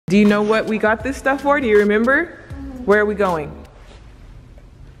Do you know what we got this stuff for? Do you remember? Where are we going?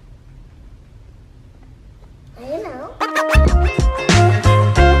 I don't know.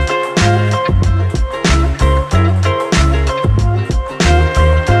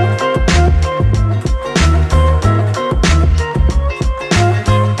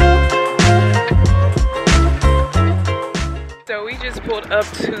 So we just pulled up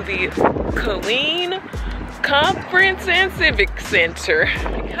to the Killeen Conference and Civic Center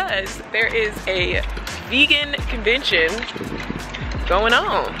because there is a vegan convention going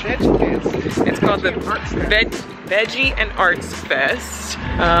on. It's called the Veggie and Arts Fest.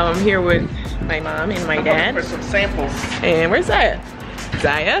 I'm here with my mom and my dad. For some samples. And where's Ziya?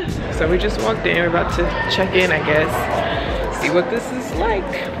 Ziya. So we just walked in. We're about to check in, I guess. See what this is like.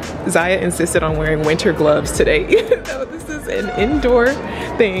 Ziya insisted on wearing winter gloves today. So this is an indoor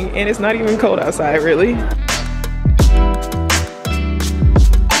thing and it's not even cold outside, really.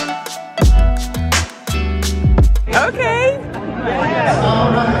 Okay.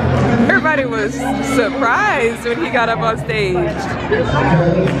 Everybody was surprised when he got up on stage.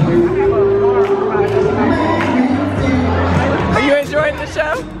 Are you enjoying the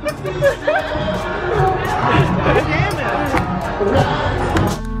show?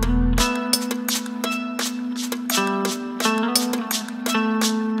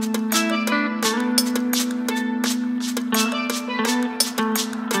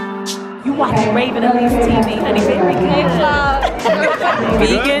 You watching Raven Elyse TV, honey. Very good.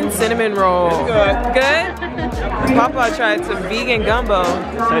 Vegan cinnamon roll. Good. Good? Papa tried some vegan gumbo.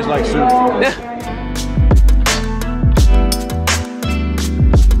 Tastes like soup.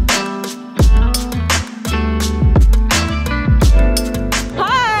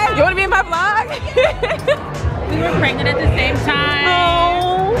 Hi! You wanna be in my vlog? We were pregnant at the same time.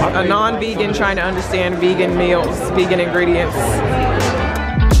 Oh. A non-vegan trying to understand vegan meals, vegan ingredients.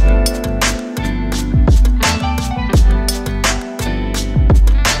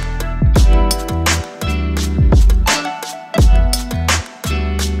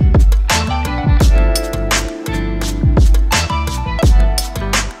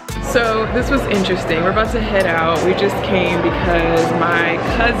 So this was interesting. We're about to head out. We just came because my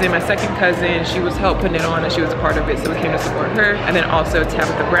cousin, my second cousin, she was help putting it on and she was a part of it, so we came to support her. And then also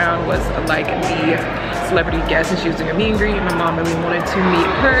Tabitha Brown was like the celebrity guest and she was doing a meet and greet. My mom really wanted to meet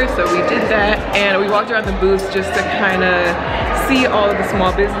her, so we did that. And we walked around the booths just to kind of see all of the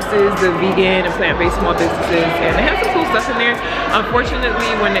small businesses, the vegan and plant-based small businesses, and they have some cool stuff in there.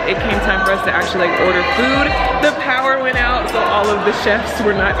 Unfortunately, when it came time for us to actually like order food, the power went out, so all of the chefs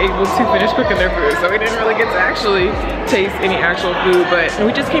were not able to finish cooking their food, so we didn't really get to actually taste any actual food, but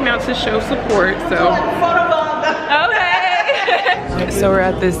we just came out to show support, so. Okay. So we're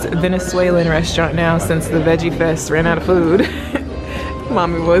at this Venezuelan restaurant now since the Veggie Fest ran out of food.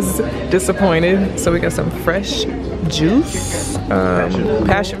 Mommy was disappointed, so we got some fresh juice,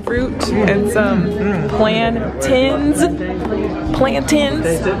 passion fruit, and some plantains,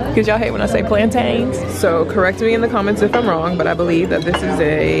 because y'all hate when I say plantains. So correct me in the comments if I'm wrong, but I believe that this is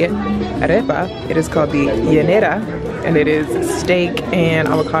a arepa. It is called the llanera, and it is steak and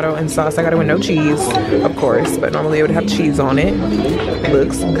avocado and sauce. I got it with no cheese, of course, but normally it would have cheese on it.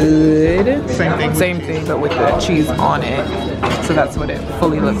 Looks good. Same thing, but with the cheese on it. So that's what it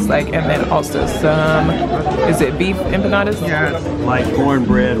fully looks like. And then also some, is it beef empanadas? Yeah, like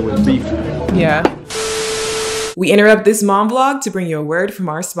cornbread with beef. Yeah. We interrupt this mom vlog to bring you a word from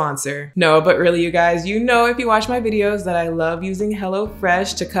our sponsor. No, but really, you guys, you know if you watch my videos that I love using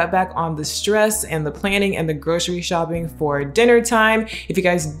HelloFresh to cut back on the stress and the planning and the grocery shopping for dinner time. If you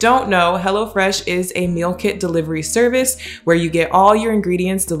guys don't know, HelloFresh is a meal kit delivery service where you get all your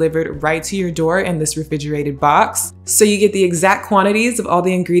ingredients delivered right to your door in this refrigerated box. So you get the exact quantities of all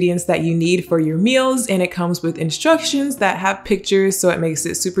the ingredients that you need for your meals, and it comes with instructions that have pictures, so it makes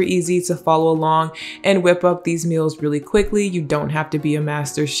it super easy to follow along and whip up these meals really quickly. You don't have to be a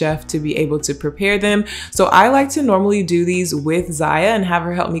master chef to be able to prepare them. So I like to normally do these with Ziya and have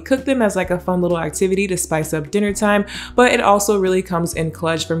her help me cook them as like a fun little activity to spice up dinner time, but it also really comes in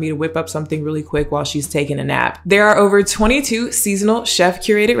clutch for me to whip up something really quick while she's taking a nap. There are over 22 seasonal chef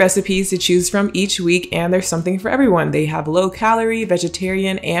curated recipes to choose from each week, and there's something for everyone. They have low calorie,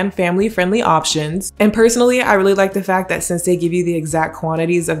 vegetarian, and family friendly options. And personally, I really like the fact that since they give you the exact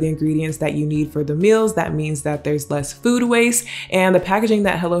quantities of the ingredients that you need for the meals, that means that there's less food waste, and the packaging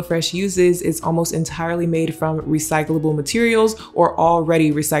that HelloFresh uses is almost entirely made from recyclable materials or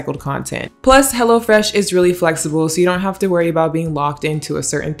already recycled content. Plus, HelloFresh is really flexible, so you don't have to worry about being locked into a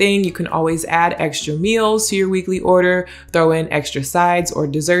certain thing. You can always add extra meals to your weekly order, throw in extra sides or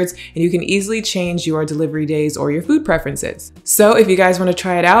desserts, and you can easily change your delivery days or your your food preferences. So if you guys want to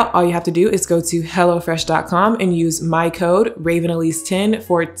try it out, all you have to do is go to HelloFresh.com and use my code RavenElyse10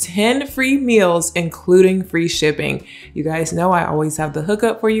 for 10 free meals, including free shipping. You guys know I always have the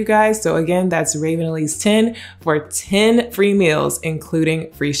hookup for you guys. So again, that's RavenElyse10 for 10 free meals,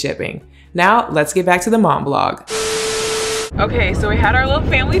 including free shipping. Now let's get back to the mom blog. Okay, so we had our little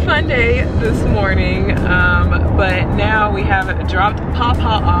family fun day this morning, but now we have dropped Papa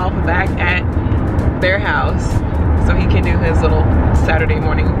off back at their house so he can do his little Saturday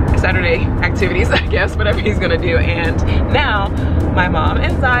activities, I guess, whatever he's gonna do. And now my mom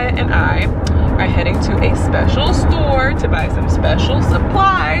and Ziya and I are heading to a special store to buy some special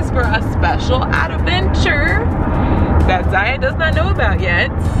supplies for a special adventure that Ziya does not know about yet.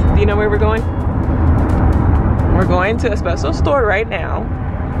 Do you know where we're going? We're going to a special store right now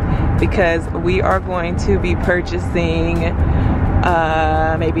because we are going to be purchasing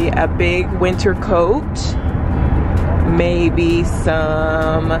maybe a big winter coat, maybe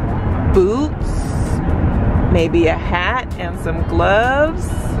some boots, maybe a hat and some gloves.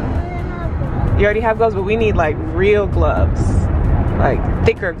 You already have gloves, but we need like real gloves, like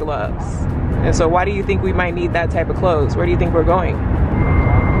thicker gloves. And so why do you think we might need that type of clothes? Where do you think we're going?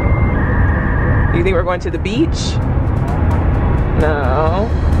 You think we're going to the beach? No.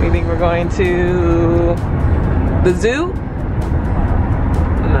 You think we're going to the zoo?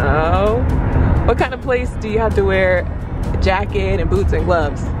 No. What kind of place do you have to wear a jacket and boots and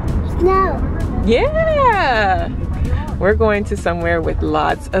gloves? No. Yeah. We're going to somewhere with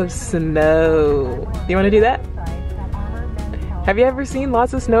lots of snow. Do you want to do that? Have you ever seen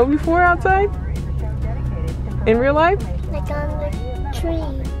lots of snow before outside? In real life? Like on the tree.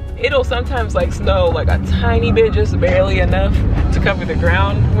 It'll sometimes like snow like a tiny bit, just barely enough to cover the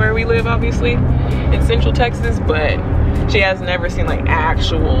ground where we live, obviously, in Central Texas, but she has never seen like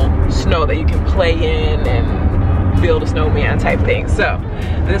actual snow that you can play in and build a snowman type thing. So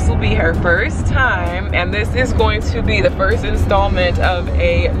this will be her first time, and this is going to be the first installment of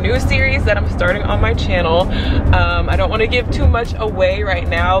a new series that I'm starting on my channel. I don't want to give too much away right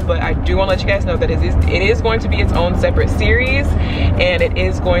now, but I do want to let you guys know that it is going to be its own separate series, and it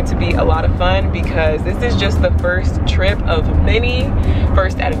is going to be a lot of fun because this is just the first trip of many,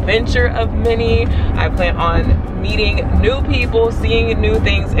 first adventure of many. I plan on meeting new people, seeing new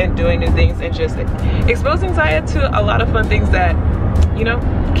things, and doing new things, and just exposing Ziya to a lot of fun things that, you know,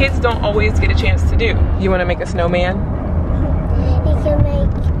 kids don't always get a chance to do. You want to make a snowman? You can make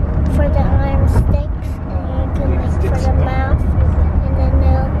for the arm sticks, and you can make for the mouth and the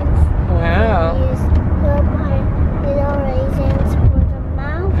nose. Wow. And use little raisins for the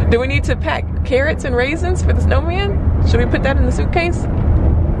mouth. Do we need to pack carrots and raisins for the snowman? Should we put that in the suitcase?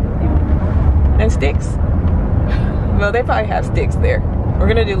 And sticks? Well, they probably have sticks there. We're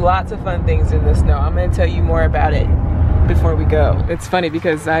gonna do lots of fun things in the snow. I'm gonna tell you more about it before we go. It's funny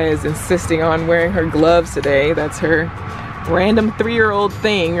because Ziya is insisting on wearing her gloves today. That's her random 3-year-old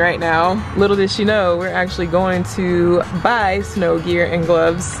thing right now. Little did she know we're actually going to buy snow gear and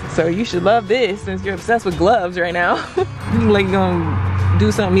gloves. So you should love this since you're obsessed with gloves right now. You like gonna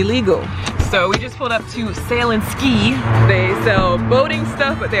do something illegal. So we just pulled up to Sail and Ski. They sell boating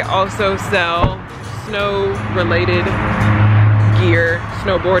stuff, but they also sell snow-related gear,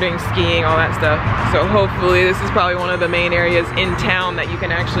 snowboarding, skiing, all that stuff. So hopefully this is probably one of the main areas in town that you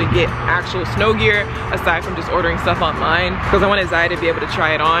can actually get actual snow gear aside from just ordering stuff online, because I wanted Ziya to be able to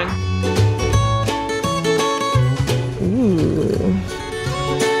try it on. Ooh.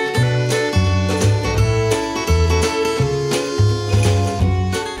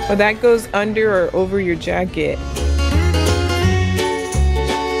 Oh, that goes under or over your jacket.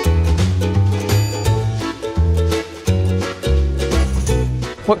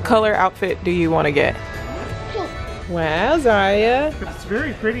 What color outfit do you want to get? Pink. Wow, Ziya. It's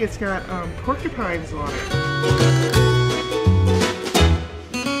very pretty. It's got porcupines on it.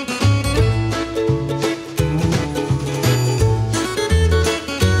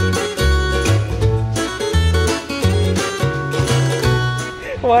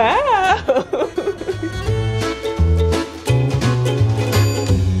 Wow.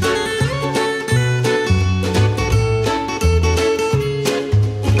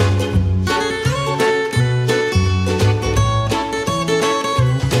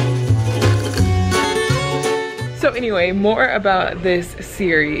 Anyway, more about this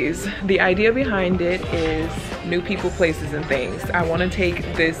series. The idea behind it is new people, places, and things. I want to take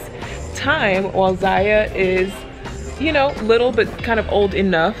this time while Ziya is, you know, little but kind of old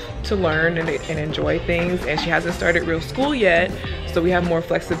enough to learn and enjoy things, and she hasn't started real school yet, so we have more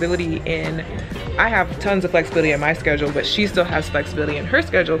flexibility in I have tons of flexibility in my schedule, but she still has flexibility in her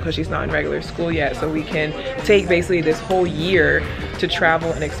schedule because she's not in regular school yet. So we can take basically this whole year to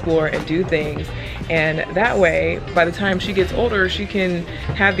travel and explore and do things. And that way, by the time she gets older, she can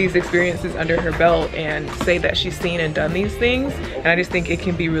have these experiences under her belt and say that she's seen and done these things. And I just think it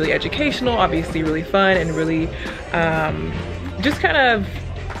can be really educational, obviously really fun, and really just kind of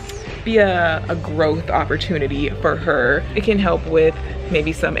be a growth opportunity for her. It can help with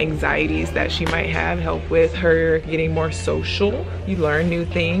maybe some anxieties that she might have, help with her getting more social. You learn new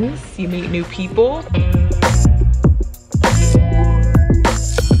things, you meet new people.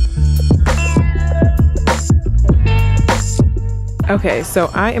 Okay, so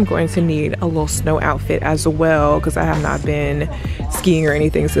I am going to need a little snow outfit as well because I have not been skiing or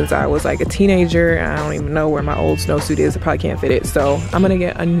anything since I was like a teenager, and I don't even know where my old snowsuit is. I probably can't fit it. So I'm gonna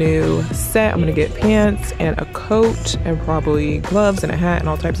get a new set. I'm gonna get pants and a coat and probably gloves and a hat and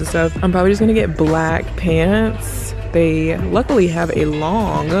all types of stuff. I'm probably just gonna get black pants. They luckily have a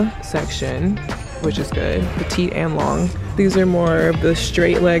long section, which is good, petite and long. These are more of the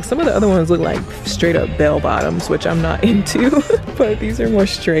straight legs. Some of the other ones look like straight up bell bottoms, which I'm not into, but these are more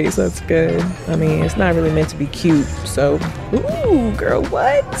straight, so that's good. I mean, it's not really meant to be cute, so. Ooh, girl,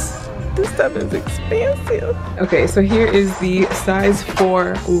 what? This stuff is expensive. Okay, so here is the size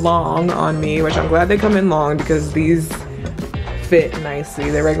 4 long on me, which I'm glad they come in long because these fit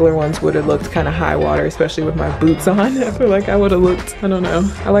nicely. The regular ones would have looked kind of high water, especially with my boots on. I feel like I would have looked, I don't know.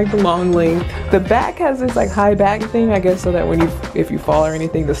 I like the long length. The back has this like high back thing, I guess, so that when if you fall or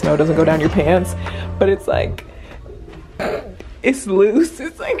anything, the snow doesn't go down your pants. But it's like, it's loose.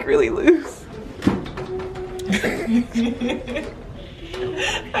 It's like really loose.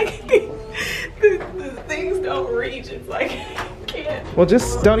 I think the things don't reach. It's like, Well,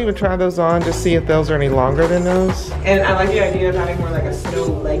 just don't even try those on. Just see if those are any longer than those. and I like the idea of having more like a snow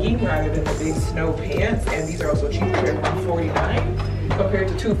legging rather than the big snow pants. And these are also cheaper. They're $149 compared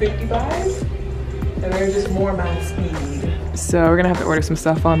to $255. And they're just more my speed. So we're gonna have to order some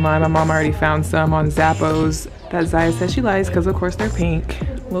stuff online. My mom already found some on Zappos that Ziya says she likes because of course they're pink.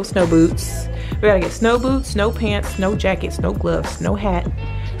 Little snow boots. We gotta get snow boots, snow pants, snow jacket, snow gloves, snow hat,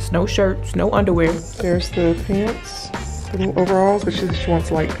 snow shirt, snow underwear. There's the pants, the little overalls, but she wants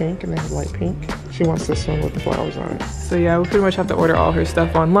light pink, and they have light pink. She wants this one with the flowers on it. So yeah, we pretty much have to order all her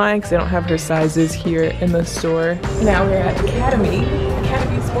stuff online because they don't have her sizes here in the store. Now we're at Academy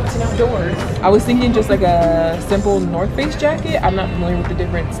Sports and Outdoors. I was thinking just like a simple North Face jacket. I'm not familiar with the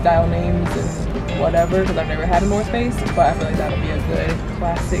different style names and whatever because I've never had a North Face, but I feel like that'll be a good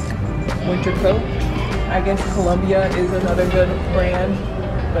classic winter coat. I guess Columbia is another good brand,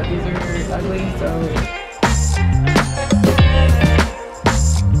 but these are ugly, so.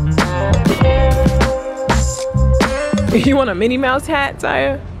 You want a Minnie Mouse hat,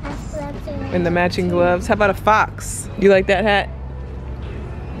 Ziya? And the matching gloves. How about a fox? You like that hat?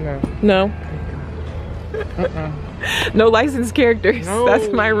 No? No? No licensed characters. No.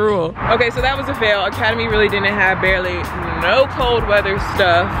 That's my rule. Okay, so that was a fail. Academy really didn't have barely no cold weather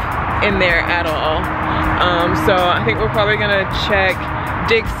stuff in there at all. So I think we're probably gonna check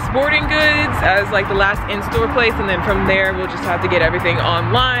Dick's Sporting Goods as like the last in-store place, and then from there we'll just have to get everything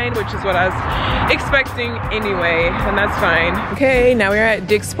online, which is what I was expecting anyway, and that's fine. Okay, now we're at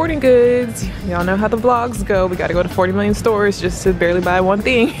Dick's Sporting Goods. Y'all know how the vlogs go. We gotta go to 40 million stores just to barely buy one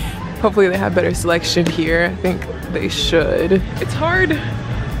thing. Hopefully they have better selection here. I think they should. It's hard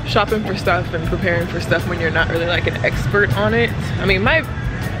shopping for stuff and preparing for stuff when you're not really like an expert on it. I mean,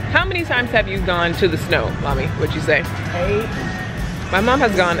 how many times have you gone to the snow, Mommy? What'd you say? 8. My mom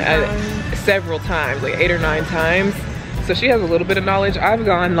has gone several times, like 8 or 9 times. So she has a little bit of knowledge. I've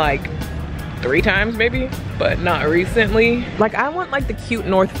gone like 3 times maybe, but not recently. Like I want like the cute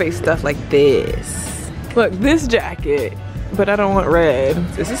North Face stuff like this. Look, this jacket, but I don't want red.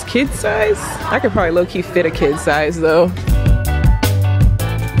 Is this kid size? I could probably low-key fit a kid size though.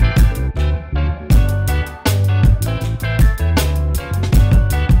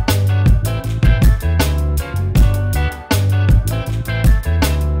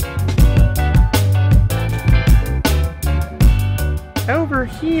 Over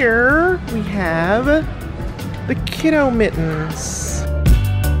here, we have the kiddo mittens.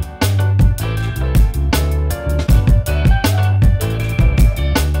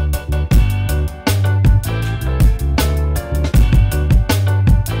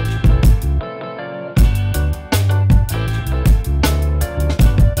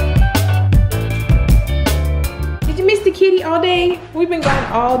 Kitty all day. We've been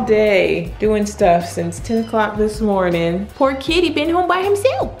gone all day doing stuff since 10 o'clock this morning. Poor kitty been home by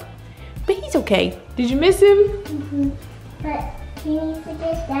himself, but he's okay. Did you miss him? But he needs to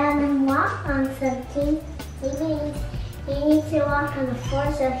get down and walk on something. Maybe he needs to walk on the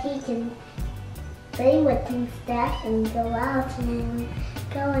floor so he can play with and stuff and go out and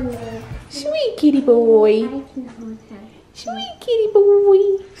go in there. Sweet kitty boy. Sweet kitty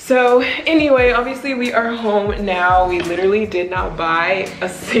boy. So anyway, obviously we are home now. We literally did not buy a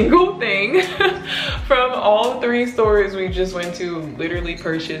single thing from all 3 stores we just went to. Literally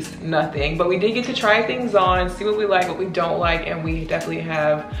purchased nothing, but we did get to try things on, see what we like, what we don't like, and we definitely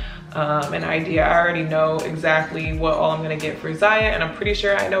have an idea. I already know exactly what all I'm gonna get for Ziya, and I'm pretty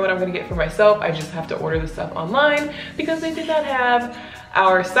sure I know what I'm gonna get for myself. I just have to order the stuff online because they did not have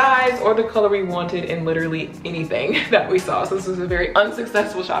our size or the color we wanted in literally anything that we saw. So this was a very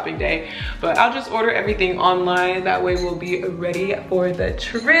unsuccessful shopping day, but I'll just order everything online. That way we'll be ready for the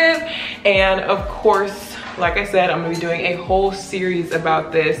trip. And of course, like I said, I'm gonna be doing a whole series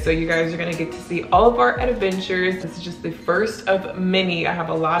about this. So you guys are gonna get to see all of our adventures. This is just the first of many. I have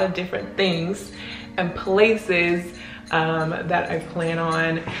a lot of different things and places that I plan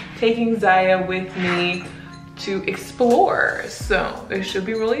on taking Ziya with me to explore. So it should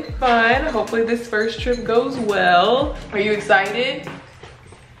be really fun. Hopefully this first trip goes well. Are you excited?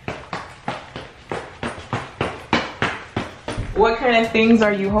 What kind of things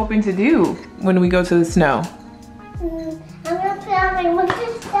are you hoping to do when we go to the snow? I'm gonna put on my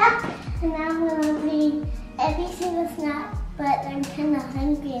winter stuff and I'm gonna read every single snack, but I'm kinda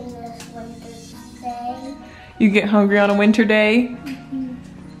hungry in this winter day. You get hungry on a winter day?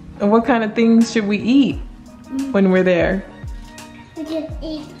 Mm-hmm. And what kind of things should we eat when we're there? We can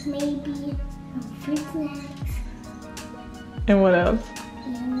eat maybe fruit snacks. And what else?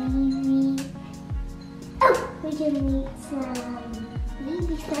 And maybe, we can eat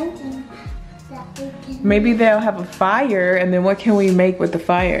maybe something that we can. Maybe they'll have a fire, and then what can we make with the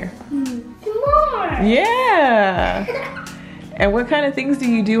fire? Some more. Yeah. And what kind of things do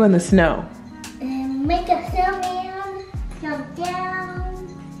you do in the snow? Make a snowman, jump down,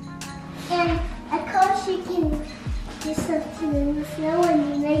 and of course you can do something in the snow and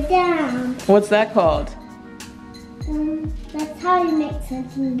you lay down. What's that called? That's how you make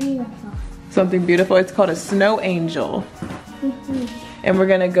something beautiful. Something beautiful. It's called a snow angel. And we're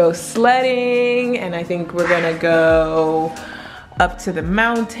gonna go sledding, and I think we're gonna go up to the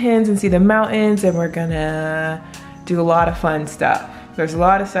mountains and see the mountains, and we're gonna do a lot of fun stuff. There's a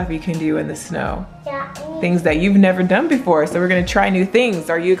lot of stuff you can do in the snow. Yeah. Things that you've never done before, so we're gonna try new things.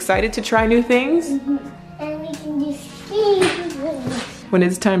 Are you excited to try new things? And we can do skiing. When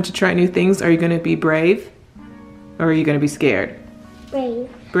it's time to try new things, are you gonna be brave? Or are you gonna be scared? Brave.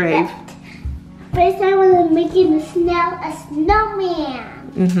 Brave. First I want to make in the snow a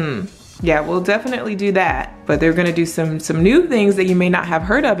snowman. Yeah, we'll definitely do that. But they're gonna do some new things that you may not have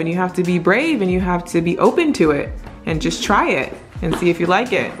heard of, and you have to be brave and you have to be open to it and just try it and see if you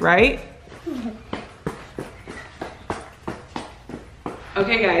like it, right?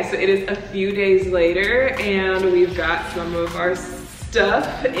 Okay guys, so it is a few days later and we've got some of our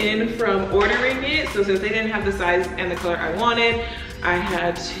stuff in from ordering it. So since they didn't have the size and the color I wanted, I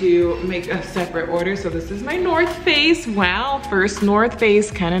had to make a separate order. So this is my North Face. Wow, first North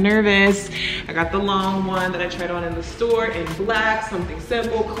Face, kind of nervous. I got the long one that I tried on in the store in black, something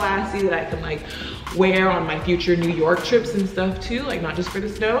simple, classy that I can like wear on my future New York trips and stuff too, like not just for the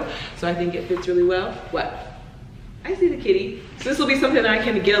snow. So I think it fits really well. What? I see the kitty. So this will be something that I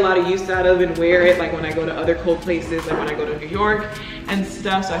can get a lot of use out of and wear it like when I go to other cold places, like when I go to New York and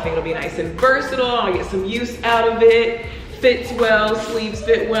stuff. So I think it'll be nice and versatile. I'll get some use out of it. Fits well, sleeves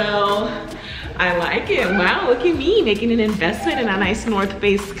fit well. I like it. Wow, look at me making an investment in a nice North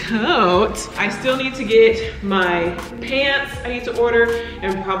Face coat. I still need to get my pants I need to order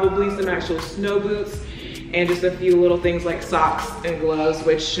and probably some actual snow boots and just a few little things like socks and gloves,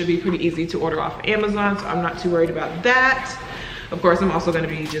 which should be pretty easy to order off Amazon, so I'm not too worried about that. Of course, I'm also gonna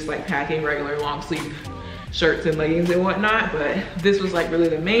be just like packing regular long sleeve shirts and leggings and whatnot, but this was like really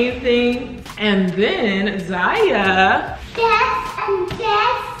the main thing. And then Ziya.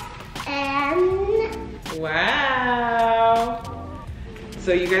 And wow.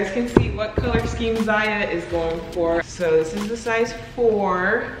 So you guys can see what color scheme Ziya is going for. So this is the size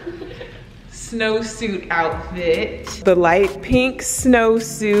 4 snowsuit outfit. The light pink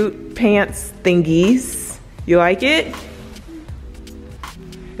snowsuit pants thingies. You like it?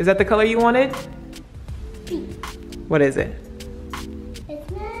 Is that the color you wanted? What is it?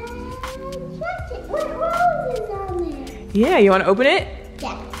 It's not what roses on there? Yeah, you want to open it?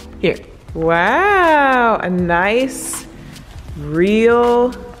 Yeah. Here. Wow, a nice,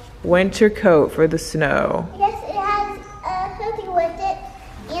 real winter coat for the snow. Yes, it has a hoodie with it,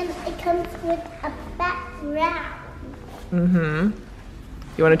 and it comes with a background. Mm-hmm.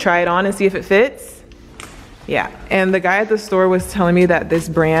 You want to try it on and see if it fits? Yeah. And the guy at the store was telling me that this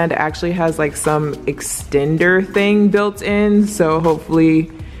brand actually has like some extender thing built in. So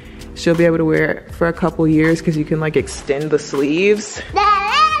hopefully she'll be able to wear it for a couple years because you can like extend the sleeves.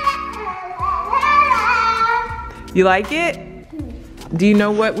 You like it? Do you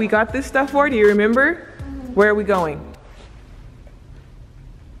know what we got this stuff for? Do you remember? Where are we going?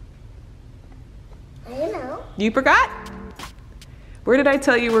 I don't know. You forgot? Where did I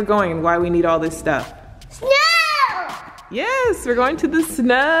tell you we're going? Why we need all this stuff? Snow! Yes, we're going to the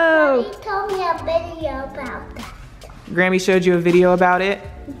snow. He told me a video about that. Grammy showed you a video about it?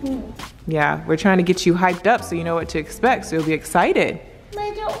 Mm-hmm. Yeah, we're trying to get you hyped up so you know what to expect, so you'll be excited. But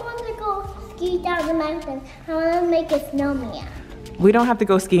I don't want to go ski down the mountain. I want to make a snowman. We don't have to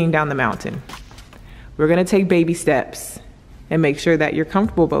go skiing down the mountain. We're gonna take baby steps and make sure that you're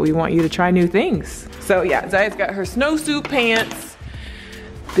comfortable, but we want you to try new things. So yeah, Ziya's got her snowsuit pants,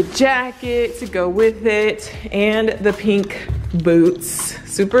 the jacket to go with it, and the pink boots.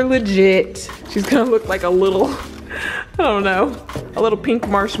 Super legit. She's gonna look like a little, I don't know, a little pink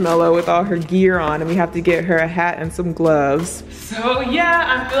marshmallow with all her gear on, and we have to get her a hat and some gloves. So yeah,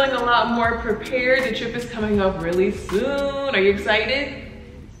 I'm feeling a lot more prepared. The trip is coming up really soon. Are you excited?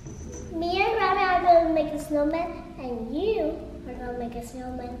 Me and Grandma are going to make a snowman, and you are going to make a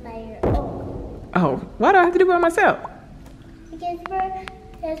snowman by your own. Oh, why do I have to do it by myself? Because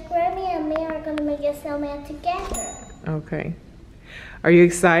Grammy and me are going to make a snowman together. Okay. Are you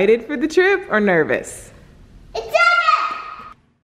excited for the trip or nervous?